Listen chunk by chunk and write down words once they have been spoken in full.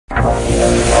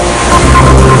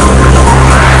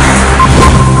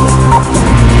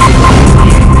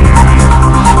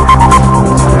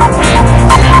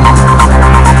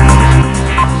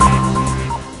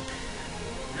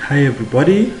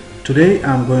everybody, today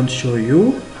I'm going to show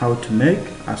you how to make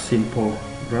a simple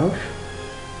graph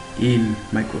in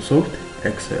Microsoft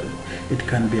Excel. It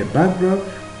can be a bar graph,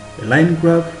 a line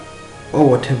graph, or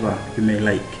whatever you may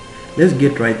like. Let's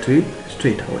get right to it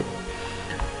straight away.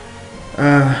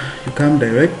 You come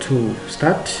direct to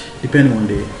start depending on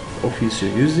the office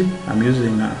you're using. I'm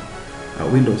using a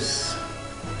Windows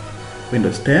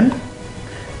 10.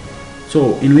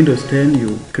 So in Windows 10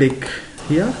 you click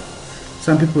here.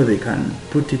 Some people they can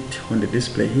put it on the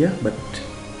display here, but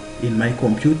in my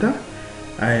computer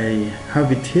I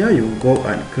have it here. You go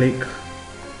and click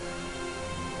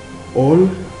all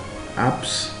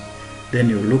apps, then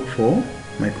you look for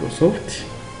Microsoft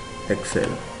Excel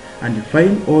and you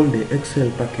find all the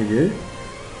Excel packages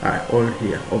are all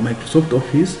here, or Microsoft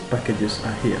Office packages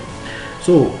are here.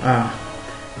 So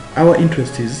our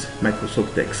interest is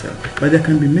Microsoft Excel, but there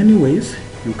can be many ways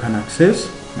you can access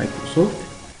Microsoft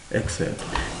Excel.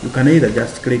 You can either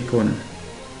just click on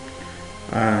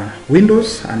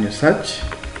Windows and you search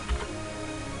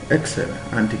Excel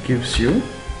and it gives you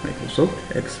Microsoft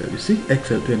Excel. You see,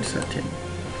 Excel 2013.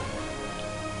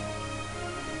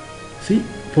 See,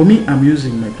 for me I'm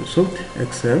using Microsoft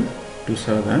Excel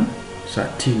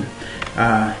 2013.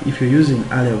 If you're using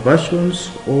earlier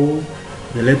versions or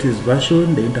the latest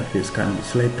version, the interface can be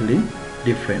slightly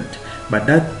different, but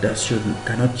that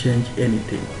cannot change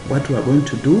anything. What we are going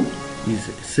to do is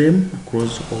the same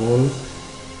across all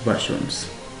versions.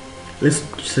 Let's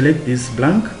select this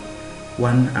blank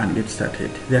one and get started.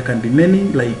 There can be many,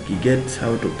 like you get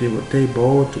how to pivot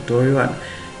table, tutorial, and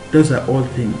those are all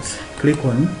things. Click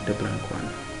on the blank one.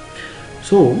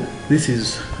 So this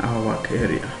is our work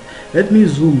area. Let me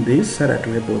zoom this so that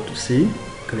we're able to see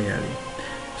clearly.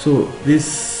 So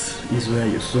this is where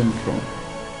you zoom from.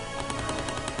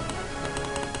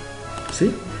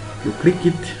 See, you click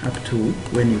it up to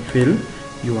when you feel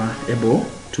you are able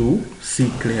to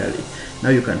see clearly. Now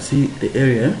you can see the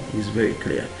area is very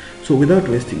clear. So without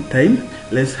wasting time,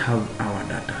 let's have our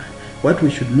data. What we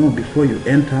should know before you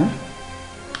enter,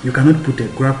 you cannot put a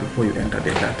graph before you enter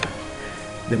the data.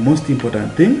 The most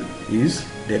important thing is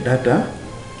the data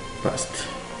first.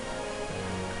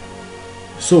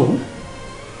 So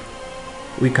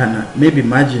we can maybe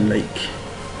imagine like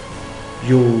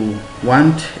you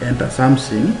want to enter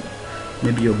something,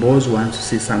 maybe your boss wants to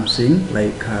see something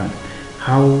like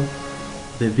how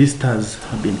the visitors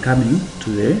have been coming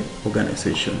to the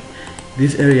organization.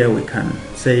 This area we can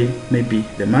say maybe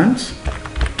the months,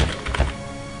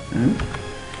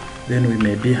 then we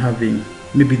may be having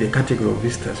maybe the category of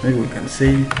visitors. Maybe we can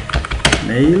say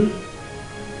male,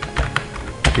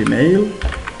 female,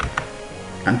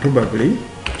 and probably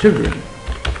children.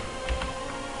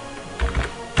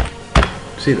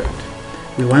 See that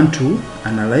we want to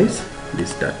analyze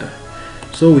this data,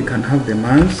 so we can have the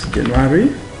months January,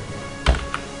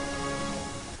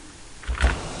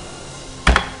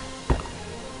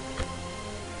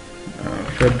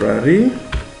 February.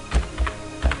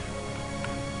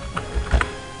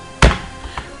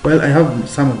 Well, I have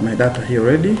some of my data here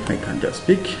already. I can just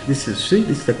pick. This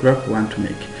is the graph we want to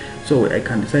make. So I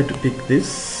can decide to pick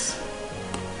this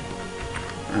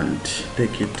and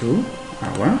take it to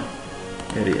our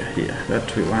area here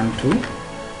that we want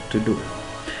to do.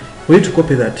 For you to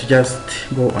copy that, just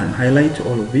go and highlight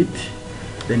all of it,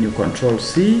 then you Control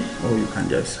C, or you can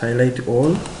just highlight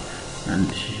all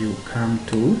and you come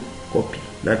to copy.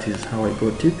 That is how I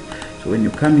got it. So when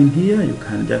you come in here, you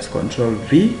can just Control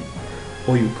V,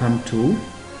 or you come to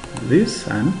this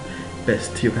and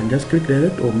paste. You can just click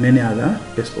that or many other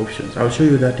paste options. I'll show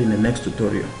you that in the next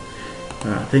tutorial.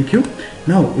 Thank you.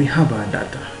 Now we have our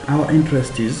data. Our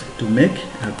interest is to make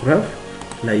a graph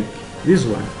like this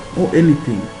one, or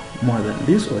anything more than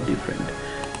this or different.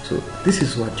 So this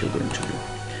is what you're going to do.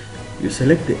 You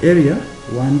select the area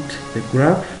you want the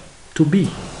graph to be.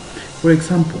 For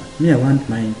example, me, I want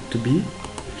mine to be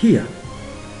here.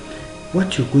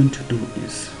 What you're going to do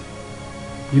is,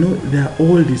 you know, there are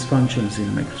all these functions in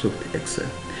Microsoft Excel,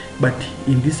 but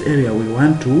in this area we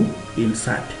want to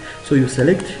insert. So you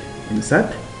select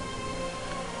insert,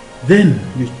 then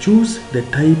you choose the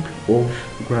type of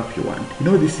graph you want. You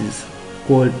know, this is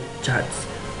called charts.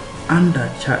 Under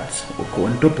charts, or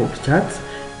on top of charts,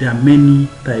 there are many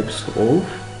types of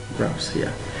graphs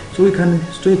here. So we can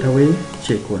straight away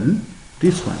check on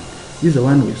this one. This is the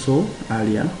one we saw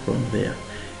earlier from there.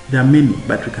 There are many,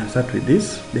 but we can start with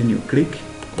this. Then you click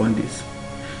on this.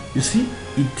 You see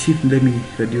it. Let me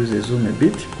reduce the zoom a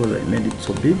bit because I made it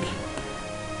so big.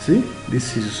 See,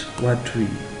 this is what we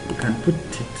can put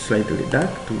it slightly dark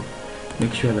to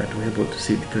make sure that we're able to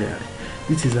see it clearly.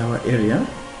 This is our area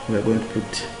we are going to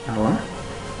put our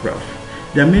graph.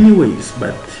 There are many ways,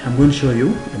 but I'm going to show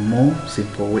you a more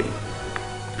simple way.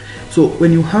 So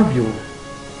when you have your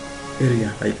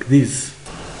area like this,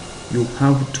 you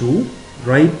have to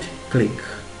right click.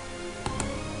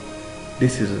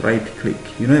 This is right click.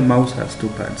 You know, a mouse has two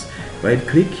parts. Right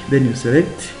click, then you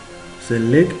select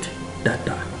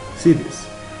data. See this?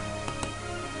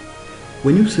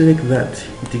 When you select that,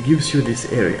 it gives you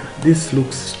this area. This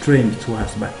looks strange to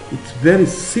us, but it's very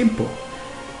simple.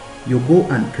 You go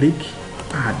and click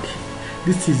add.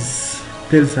 This is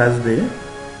tells us the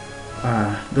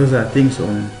those are things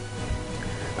on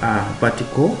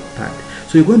vertical pad.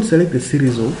 So you're going to select the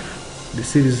series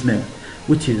name,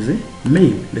 which is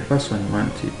mail. The first one you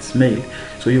want, it's mail.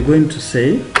 So you're going to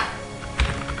say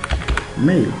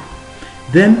mail.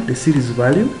 Then the series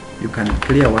value, you can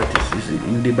clear what is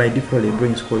in the by default it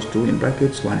brings equals to in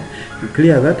brackets 1. You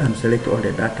clear that and select all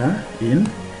the data in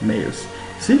mails.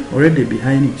 See, already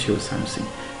behind it shows something.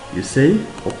 You say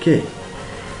okay.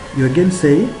 You again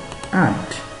say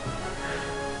add.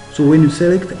 So when you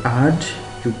select add,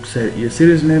 you say your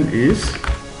series name is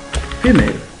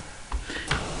female.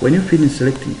 When you finish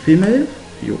selecting female,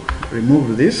 you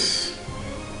remove this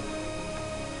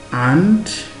and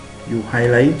you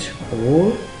highlight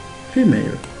all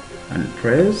female and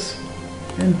press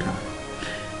enter.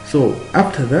 So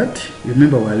after that, you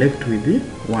remember we're left with the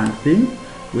one thing,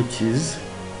 which is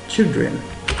children.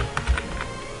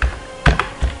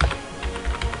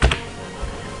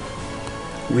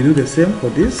 We do the same for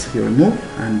this. You remove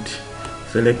and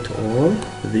select all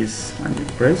this and you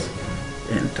press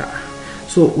enter.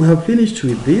 So we have finished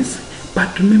with this,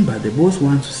 but remember the boss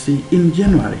wants to see in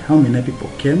January how many people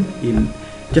came in,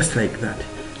 just like that.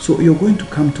 So you're going to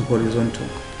come to horizontal,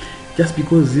 just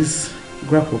because this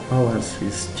graph of hours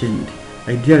is changed.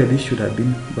 Ideally this should have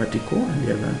been vertical and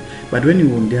the other, but when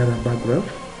you on the other bar graph,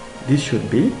 this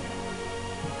should be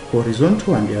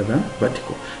horizontal and the other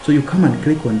vertical. So you come and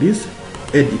click on this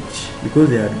edit, because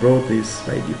they had brought this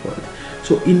by default.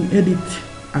 So in edit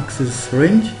axis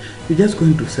range, you're just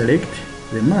going to select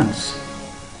the months,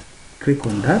 click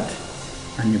on that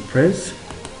and you press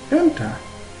enter.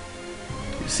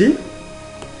 You see,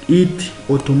 it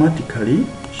automatically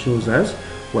shows us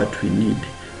what we need.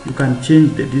 You can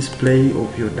change the display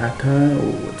of your data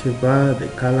or whatever, the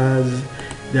colors.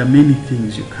 There are many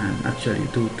things you can actually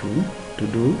do to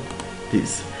do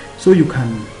this. So you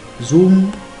can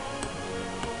zoom.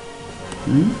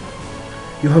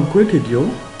 You have created your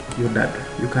data.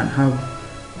 You can have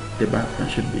the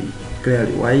background should be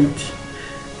clearly white,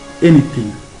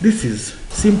 anything. This is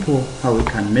simple how we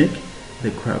can make the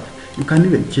graph. You can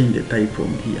even change the type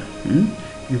from here.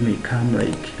 You may come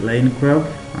like line graph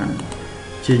and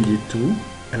change it to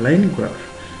a line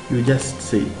graph. You just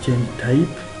say change type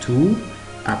to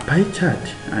a pie chart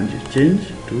and you change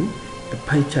to a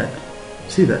pie chart.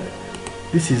 See that?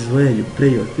 This is where you play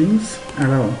your things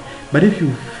around. But if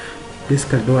you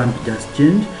basically don't want to just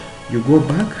change, you go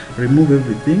back, remove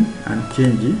everything and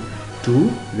change it to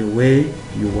the way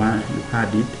you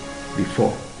had it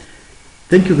before.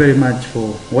 Thank you very much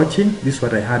for watching. This is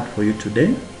what I had for you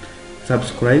today.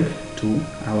 Subscribe to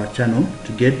our channel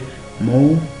to get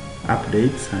more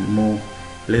updates and more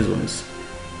lessons.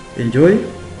 Enjoy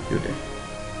your day.